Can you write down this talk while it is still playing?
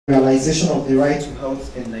realization of the right to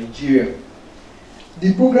health in Nigeria.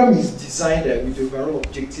 The program is designed with the overall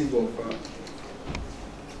objective of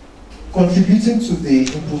contributing to the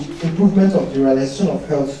improvement of the realization of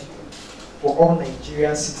health for all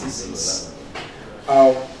Nigerian citizens.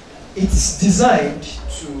 It's designed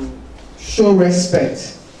to show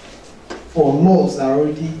respect for laws that are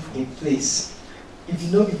already in place. If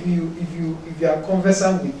you are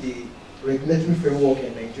conversant with the regulatory framework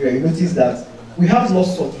in Nigeria, you notice that we have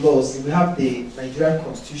lots of laws. We have the Nigerian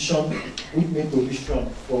Constitution, which made provision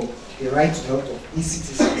for the right to health of its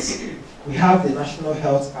citizens. We have the National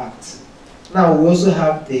Health Act. Now we also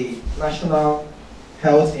have the National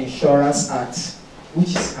Health Insurance Act,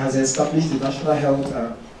 which has established the National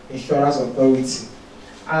Health Insurance Authority.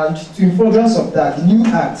 And to in furtherance of that, the new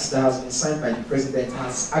act that has been signed by the President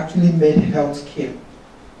has actually made health care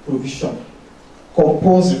provision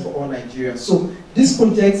compulsory for all Nigerians. So this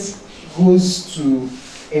project goes to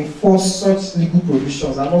enforce such legal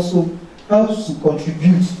provisions and also helps to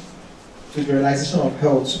contribute to the realization of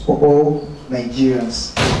health for all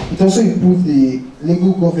Nigerians. It also improves the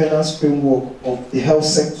legal governance framework of the health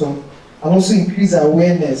sector and also increase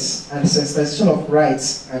awareness and sensitization of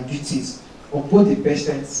rights and duties of both the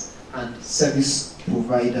patients and service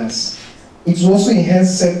providers. It will also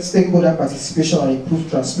enhance stakeholder participation and improve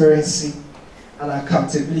transparency and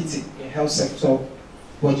accountability in health sector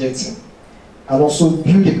budgeting, and also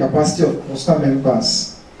build the capacity of cluster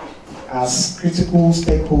members as critical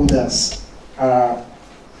stakeholders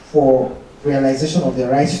for realization of the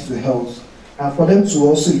right to health, and for them to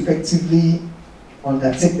also effectively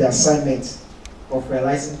undertake the assignment of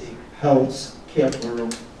realizing the health care for all,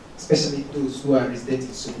 especially those who are resident in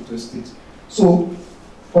Sokoto State. So,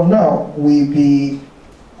 for now, we'll be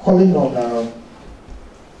calling on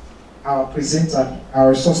our presenter, our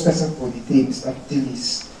resource person for the day, Mr.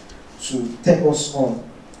 Fidelis, to take us on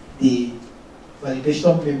the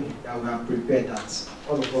validation memo that we have prepared that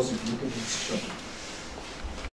all of us will be looking into.